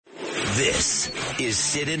This is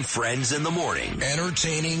Sid and Friends in the Morning.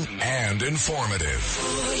 Entertaining and informative.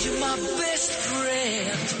 Oh, you're my best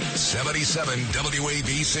friend. 77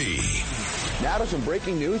 WABC. Now to some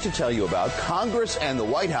breaking news to tell you about. Congress and the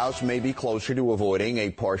White House may be closer to avoiding a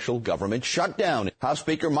partial government shutdown. House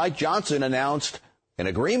Speaker Mike Johnson announced an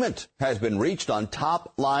agreement has been reached on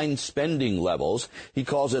top-line spending levels. He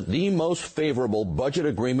calls it the most favorable budget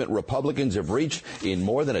agreement Republicans have reached in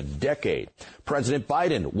more than a decade. President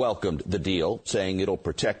Biden welcomed the deal, saying it'll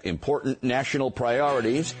protect important national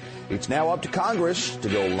priorities. It's now up to Congress to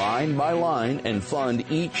go line by line and fund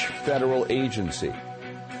each federal agency.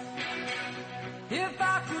 If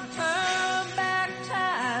I could turn back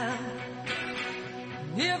time,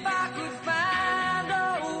 if I could find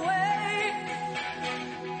a way,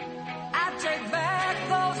 I'd take back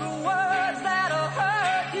those words that'll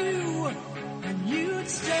hurt you, and you'd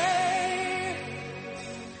stay.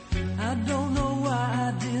 I don't know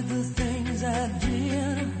why I did the things I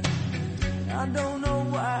did. I don't know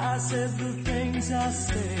why I said the things I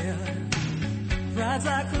said. Pride's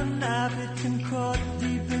like a knife, it can cut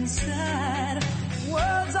deep inside.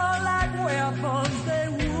 Words are like weapons, they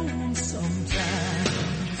wound sometimes.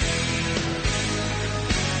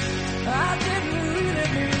 I didn't really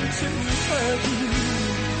mean to hurt you.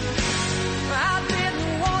 I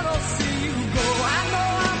didn't want to see you go. I know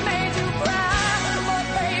I made you cry, but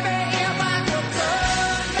baby, if I could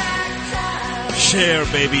turn back time. Cher,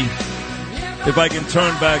 baby. If I can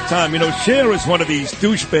turn back time. You know, Cher is one of these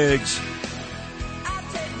douchebags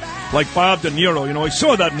like Bob De Niro. You know, I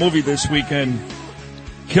saw that movie this weekend,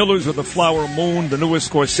 Killers of the Flower Moon, the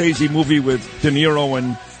newest Scorsese movie with De Niro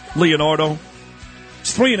and Leonardo.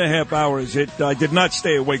 It's 3.5 hours. I did not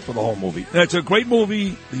stay awake for the whole movie. It's a great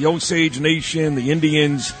movie. The Osage Nation, the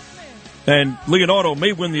Indians, and Leonardo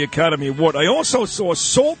may win the Academy Award. I also saw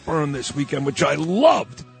Saltburn this weekend, which I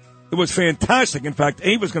loved. It was fantastic. In fact,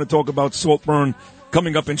 Ava's going to talk about Saltburn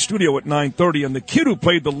coming up in studio at 9:30. And the kid who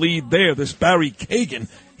played the lead there, this Barry Kagan,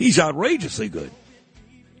 he's outrageously good.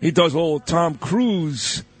 He does a little Tom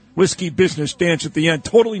Cruise risky business dance at the end,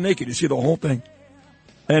 totally naked. You see the whole thing.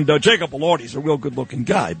 And Jacob Elordi's a real good-looking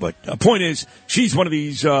guy. But the point is, she's one of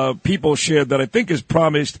these people, Cher, that I think has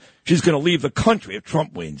promised she's going to leave the country if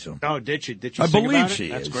Trump wins. Oh, did she? Did she I sing believe about it? she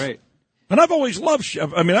That's is. great. And I've always loved Cher.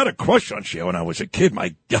 I mean, I had a crush on Cher when I was a kid.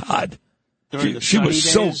 My God. She was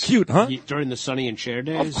so cute, huh? During the Sonny and Cher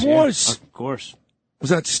days? Of course. Yeah, of course.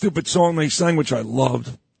 Was that stupid song they sang, which I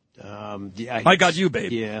loved? I Got You,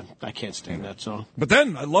 Babe. Yeah, I can't stand that song. But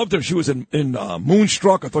then I loved her. She was in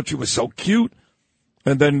Moonstruck. I thought she was so cute.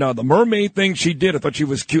 And then the mermaid thing she did, I thought she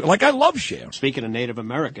was cute. Like, I love Cher. Speaking of Native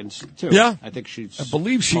Americans, too. Yeah. I think she's... I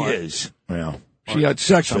believe she is. Yeah. She had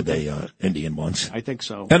sex with a Indian once. I think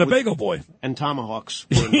so. And a bagel boy. And tomahawks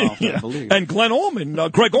were involved, yeah. I believe. And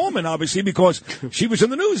Greg Allman, obviously, because she was in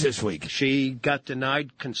the news this week. She got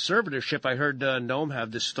denied conservatorship. I heard Noam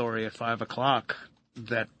have this story at 5 o'clock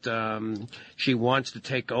that she wants to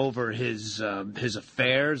take over his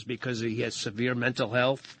affairs because he has severe mental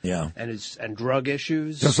health and drug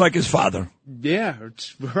issues. Just like his father. Yeah,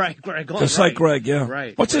 it's right, Greg. Just like Greg, yeah.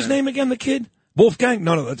 Right. What's his name again, the kid? Wolfgang?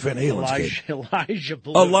 No, that's Van Halen's kid. Elijah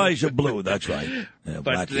Blue. Elijah Blue, that's right. Yeah,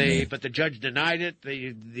 but the judge denied it.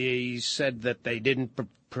 They said that they didn't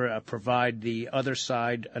provide the other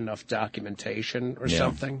side enough documentation or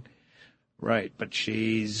something. Right, but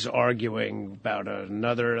she's arguing about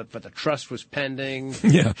but the trust was pending.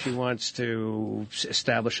 Yeah. She wants to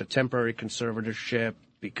establish a temporary conservatorship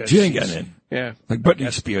because she ain't getting in. Yeah. Like Britney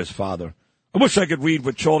Spears' father. I wish I could read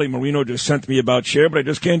what Charlie Marino just sent me about Cher, but I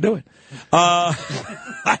just can't do it.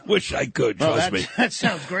 I wish I could, trust me. That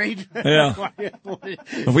sounds great. Yeah.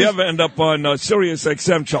 If we ever end up on Sirius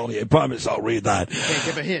XM, Charlie, I promise I'll read that. Can't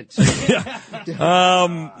give a hint.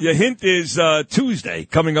 Yeah. Your hint is Tuesday,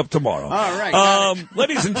 coming up tomorrow. All right.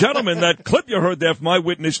 Ladies and gentlemen, that clip you heard there from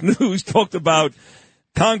Eyewitness News talked about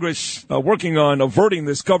Congress working on averting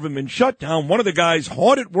this government shutdown. One of the guys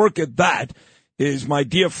hard at work at that is my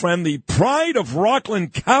dear friend, the pride of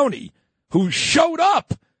Rockland County, who showed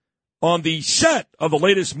up on the set of the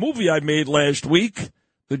latest movie I made last week,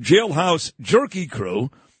 the Jailhouse Jerky Crew,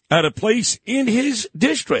 at a place in his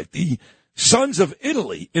district, the Sons of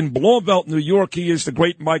Italy in Blauvelt, New York. He is the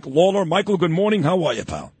great Mike Lawler. Michael, good morning. How are you,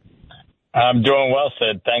 pal? I'm doing well,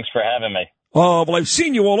 Sid. Thanks for having me. Oh, well, I've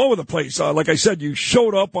seen you all over the place. Like I said, you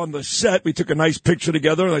showed up on the set. We took a nice picture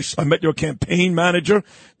together. I met your campaign manager.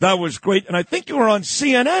 That was great. And I think you were on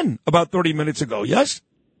CNN about 30 minutes ago, yes?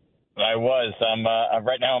 I was. I'm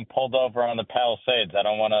right now. I'm pulled over on the Palisades. I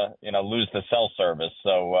don't want to, lose the cell service.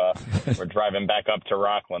 So we're driving back up to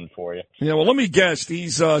Rockland for you. Yeah, well, let me guess.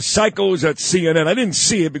 These psychos at CNN. I didn't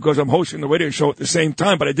see it because I'm hosting the radio show at the same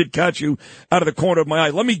time, but I did catch you out of the corner of my eye.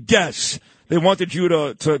 Let me guess. They wanted you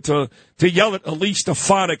to yell at Elise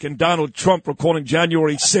Stefanik and Donald Trump for calling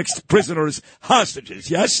January 6th prisoners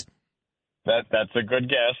hostages. Yes. That's a good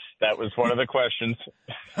guess. That was one of the questions.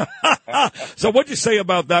 So what'd you say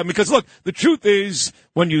about that? Because, look, the truth is,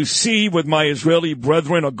 when you see what my Israeli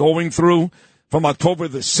brethren are going through from October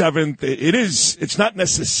the 7th, it's not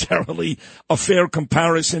necessarily a fair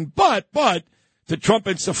comparison. But to Trump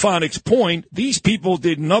and Stefanik's point, these people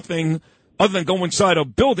did nothing other than go inside a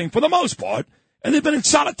building for the most part, and they've been in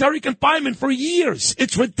solitary confinement for years.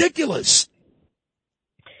 It's ridiculous.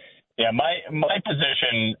 Yeah, my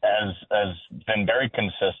position has been very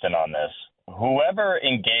consistent on this. Whoever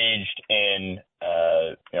engaged in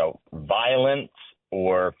violence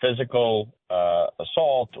or physical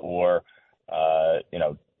assault or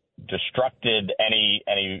destructed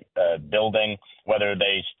any building, whether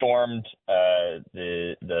they stormed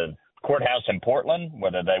the courthouse in Portland,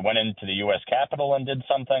 whether they went into the U.S. Capitol and did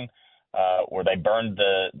something, or they burned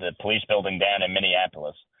the police building down in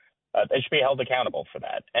Minneapolis. They should be held accountable for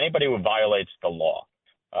that. Anybody who violates the law.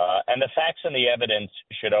 And the facts and the evidence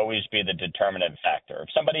should always be the determinant factor. If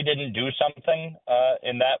somebody didn't do something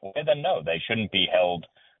in that way, then no, they shouldn't be held,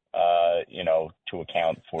 to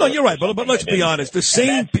account for. No, you're right, but let's be honest. The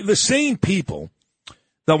same people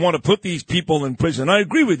that want to put these people in prison. I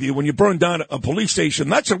agree with you. When you burn down a police station,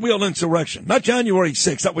 that's a real insurrection. Not January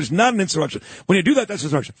 6th. That was not an insurrection. When you do that, that's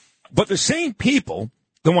insurrection. But the same people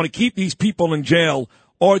that want to keep these people in jail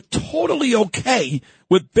are totally okay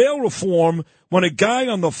with bail reform when a guy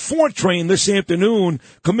on the 4 train this afternoon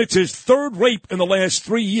commits his 3rd rape in the last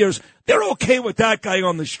 3 years. They're okay with that guy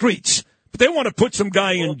on the streets. But they want to put some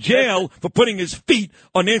guy in jail for putting his feet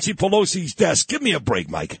on Nancy Pelosi's desk. Give me a break,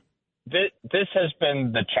 Mike. This has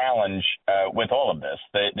been the challenge with all of this,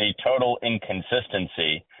 the total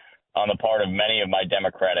inconsistency on the part of many of my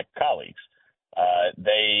Democratic colleagues.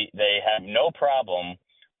 They have no problem.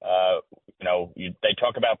 They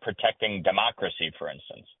talk about protecting democracy, for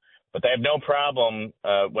instance, but they have no problem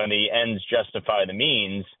when the ends justify the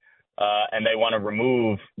means, and they want to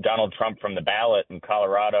remove Donald Trump from the ballot in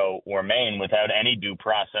Colorado or Maine without any due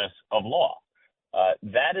process of law.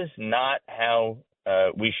 That is not how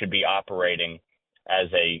we should be operating as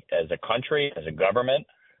a country, as a government.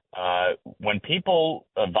 When people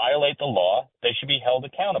violate the law, they should be held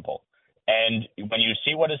accountable. And when you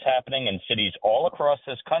see what is happening in cities all across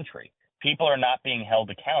this country, people are not being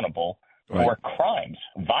held accountable for crimes,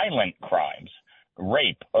 violent crimes,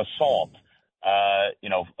 rape, assault,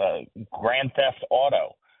 grand theft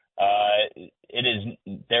auto.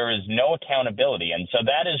 There is no accountability. And so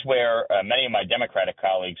that is where many of my Democratic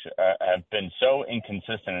colleagues have been so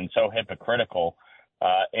inconsistent and so hypocritical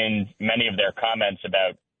in many of their comments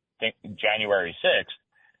about January 6th,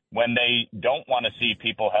 when they don't want to see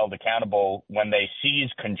people held accountable when they seize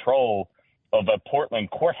control of a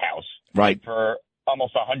Portland courthouse for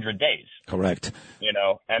almost 100 days. Correct.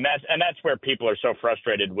 And that's where people are so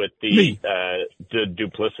frustrated with the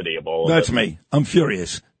duplicity of all of That's this. me. I'm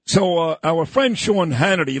furious. So our friend Sean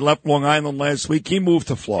Hannity left Long Island last week. He moved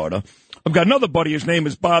to Florida. I've got another buddy. His name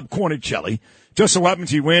is Bob Cornicelli. Just so happens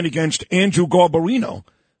he ran against Andrew Garbarino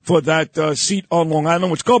for that seat on Long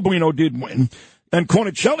Island, which Garbarino did win. And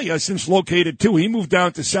Cornicelli has since located, too. He moved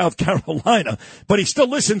down to South Carolina, but he still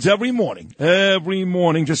listens every morning,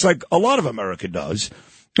 just like a lot of America does.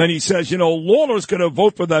 And he says, Lawler's going to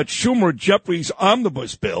vote for that Schumer-Jeffries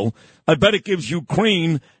omnibus bill. I bet it gives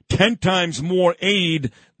Ukraine 10 times more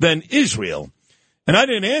aid than Israel. And I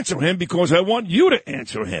didn't answer him because I want you to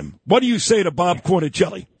answer him. What do you say to Bob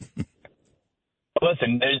Cornicelli?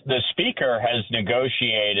 Listen, the speaker has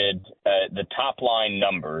negotiated the top-line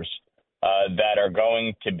numbers that are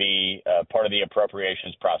going to be part of the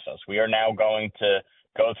appropriations process. We are now going to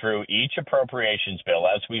go through each appropriations bill.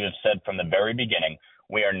 As we have said from the very beginning,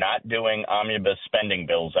 we are not doing omnibus spending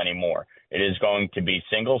bills anymore. It is going to be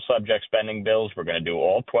single subject spending bills. We're going to do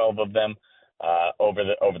all 12 of them over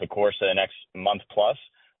the course of the next month plus,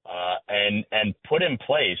 and put in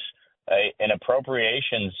place an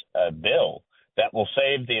appropriations bill that will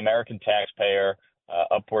save the American taxpayer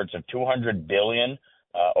upwards of $200 billion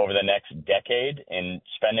over the next decade in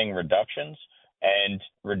spending reductions, and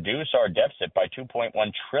reduce our deficit by $2.1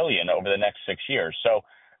 trillion over the next 6 years. So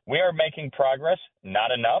we are making progress,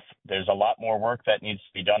 not enough. There's a lot more work that needs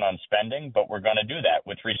to be done on spending, but we're going to do that.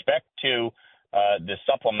 With respect to the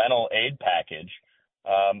supplemental aid package,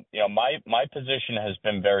 My position has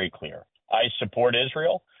been very clear. I support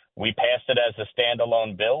Israel. We passed it as a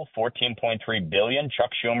standalone bill, $14.3 billion. Chuck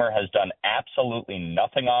Schumer has done absolutely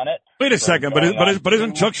nothing on it. Wait a second, but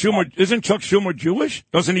isn't Chuck Schumer Jewish?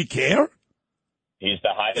 Doesn't he care? He's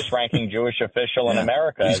the highest-ranking Jewish official in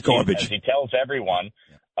America. He's garbage. As he tells everyone,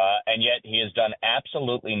 and yet he has done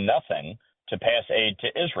absolutely nothing to pass aid to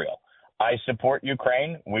Israel. I support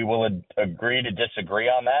Ukraine. We will agree to disagree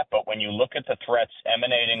on that. But when you look at the threats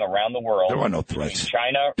emanating around the world, there are no threats.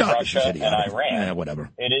 China, Russia, and Iran.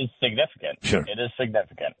 Whatever. It is significant. Sure. It is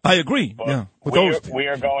significant. I agree. But we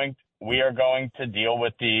are going to deal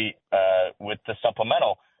with the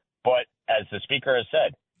supplemental. But as the speaker has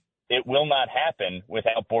said, it will not happen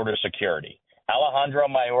without border security. Alejandro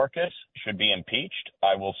Mayorkas should be impeached.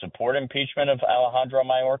 I will support impeachment of Alejandro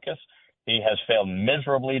Mayorkas. He has failed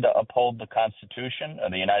miserably to uphold the Constitution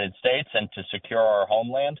of the United States and to secure our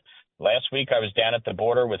homeland. Last week, I was down at the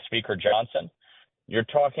border with Speaker Johnson. You're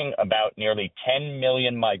talking about nearly 10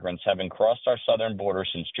 million migrants having crossed our southern border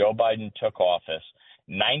since Joe Biden took office.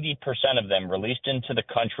 90% of them released into the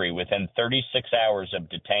country within 36 hours of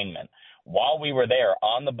detainment. While we were there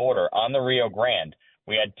on the border, on the Rio Grande,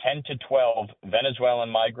 we had 10 to 12 Venezuelan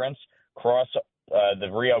migrants cross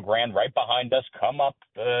the Rio Grande right behind us, come up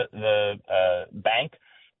the bank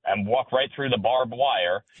and walk right through the barbed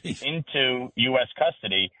wire into U.S.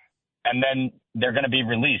 custody, and then they're going to be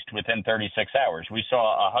released within 36 hours. We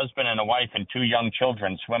saw a husband and a wife and 2 young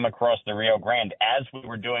children swim across the Rio Grande as we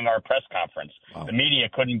were doing our press conference. Wow. The media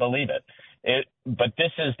couldn't believe it. But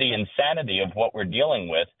this is the insanity of what we're dealing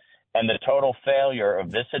with and the total failure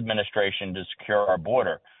of this administration to secure our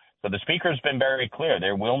border. So the speaker's been very clear.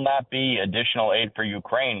 There will not be additional aid for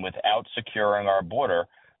Ukraine without securing our border,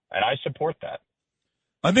 and I support that.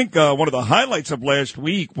 I think one of the highlights of last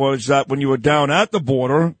week was that when you were down at the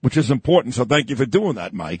border, which is important, so thank you for doing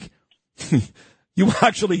that, Mike, you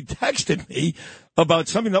actually texted me about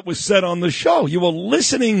something that was said on the show. You were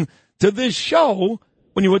listening to this show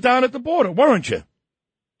when you were down at the border, weren't you?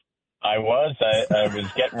 I was. I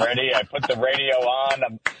was getting ready. I put the radio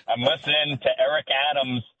on. I'm listening to Eric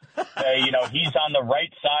Adams. He's on the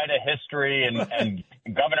right side of history, and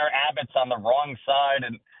Governor Abbott's on the wrong side,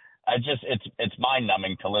 and it's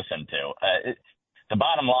mind-numbing to listen to. The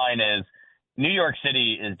bottom line is New York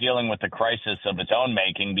City is dealing with a crisis of its own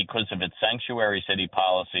making because of its sanctuary city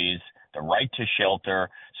policies, the right to shelter,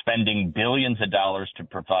 spending billions of dollars to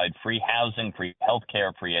provide free housing, free health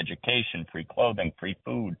care, free education, free clothing, free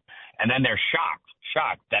food. And then they're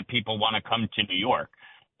shocked that people want to come to New York.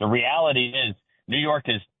 The reality is New York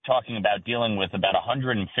is talking about dealing with about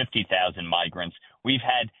 150,000 migrants. We've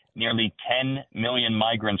had nearly 10 million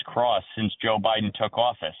migrants cross since Joe Biden took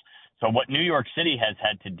office. So what New York City has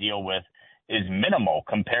had to deal with is minimal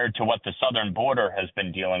compared to what the southern border has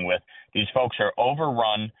been dealing with. These folks are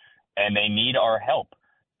overrun, and they need our help.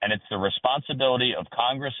 And it's the responsibility of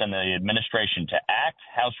Congress and the administration to act.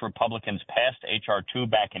 House Republicans passed H.R. 2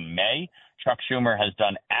 back in May. Chuck Schumer has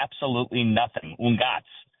done absolutely nothing.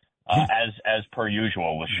 As per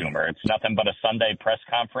usual with Schumer. It's nothing but a Sunday press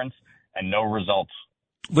conference and no results.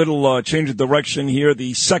 Little change of direction here.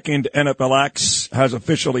 The second NFL axe has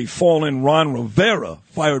officially fallen. Ron Rivera,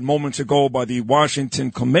 fired moments ago by the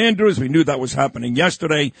Washington Commanders. We knew that was happening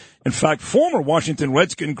yesterday. In fact, former Washington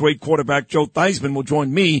Redskin great quarterback Joe Theismann will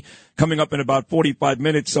join me coming up in about 45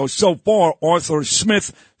 minutes. So far, Arthur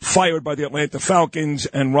Smith fired by the Atlanta Falcons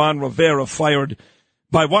and Ron Rivera fired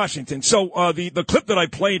by Washington. So the clip that I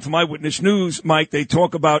played from Eyewitness News, Mike, they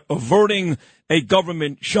talk about averting a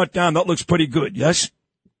government shutdown. That looks pretty good, yes?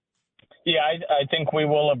 Yeah, I think we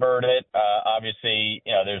will avert it. Obviously,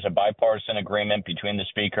 there's a bipartisan agreement between the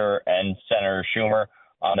Speaker and Senator Schumer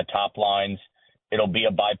on the top lines. It'll be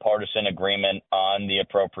a bipartisan agreement on the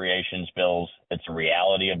appropriations bills. It's a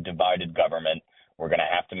reality of divided government. We're going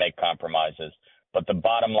to have to make compromises. But the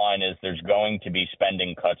bottom line is there's going to be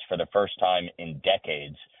spending cuts for the first time in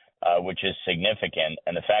decades, which is significant.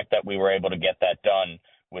 And the fact that we were able to get that done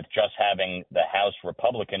with just having the House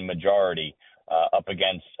Republican majority up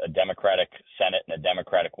against a Democratic Senate and a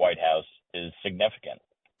Democratic White House is significant.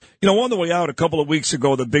 On the way out a couple of weeks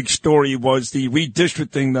ago, the big story was the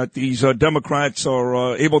redistricting that these Democrats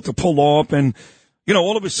are able to pull off. And,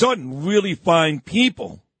 all of a sudden, really fine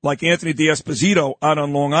people like Anthony D'Esposito out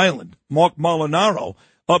on Long Island, Mark Molinaro,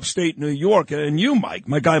 upstate New York, and you, Mike,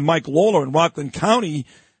 my guy Mike Lawler in Rockland County,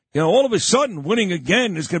 all of a sudden winning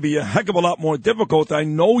again is going to be a heck of a lot more difficult. I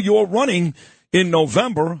know you're running in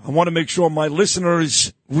November. I want to make sure my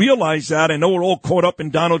listeners realize that. I know we're all caught up in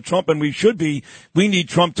Donald Trump, and we should be. We need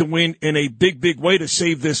Trump to win in a big, big way to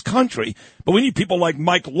save this country. But we need people like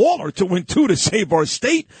Mike Lawler to win, too, to save our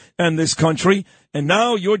state and this country. And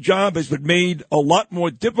now your job has been made a lot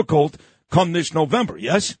more difficult come this November,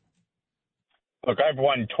 yes? Look, I've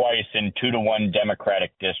won twice in 2-to-1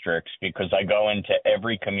 Democratic districts because I go into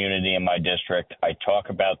every community in my district. I talk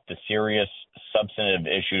about the serious substantive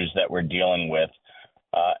issues that we're dealing with,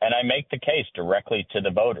 and I make the case directly to the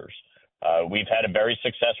voters. We've had a very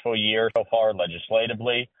successful year so far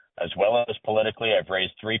legislatively as well as politically. I've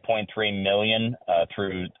raised $3.3 million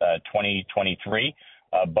through 2023,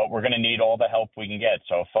 but we're going to need all the help we can get.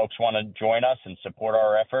 So if folks want to join us and support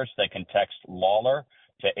our efforts, they can text Lawler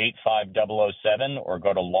to 85007 or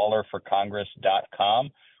go to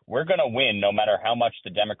lawlerforcongress.com. We're going to win no matter how much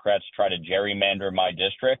the Democrats try to gerrymander my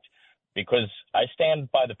district, because I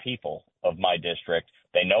stand by the people of my district.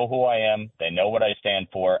 They know who I am. They know what I stand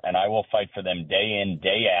for, and I will fight for them day in,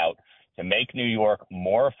 day out to make New York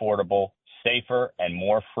more affordable, safer, and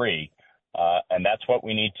more free. And that's what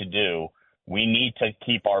we need to do. We need to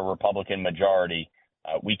keep our Republican majority.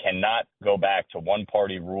 We cannot go back to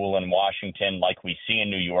one-party rule in Washington like we see in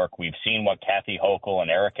New York. We've seen what Kathy Hochul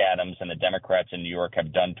and Eric Adams and the Democrats in New York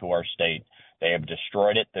have done to our state. They have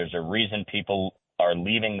destroyed it. There's a reason people are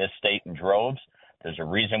leaving this state in droves. There's a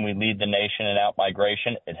reason we lead the nation in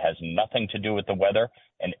out-migration. It has nothing to do with the weather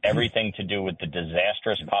and everything to do with the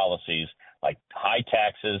disastrous policies like high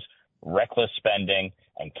taxes, reckless spending,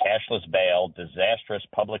 and cashless bail, disastrous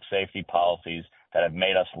public safety policies that have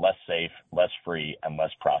made us less safe, less free, and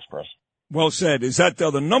less prosperous. Well said. Is that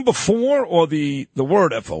the number 4 or the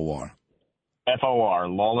word FOR? FOR,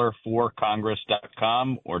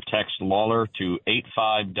 lawlerforcongress.com, or text Lawler to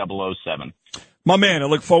 85007. My man, I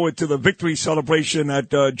look forward to the victory celebration at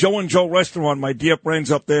Joe and Joe Restaurant. My dear friends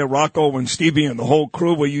up there, Rocco and Stevie and the whole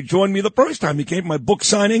crew, where you joined me the first time. You came to my book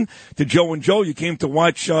signing to Joe and Joe. You came to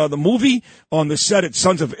watch the movie on the set at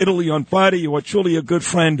Sons of Italy on Friday. You are truly a good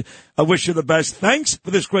friend. I wish you the best. Thanks for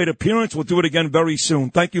this great appearance. We'll do it again very soon.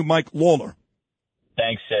 Thank you, Mike Lawler.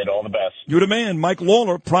 Thanks, Sid. All the best. You're the man. Mike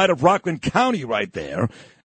Lawler, pride of Rockland County right there.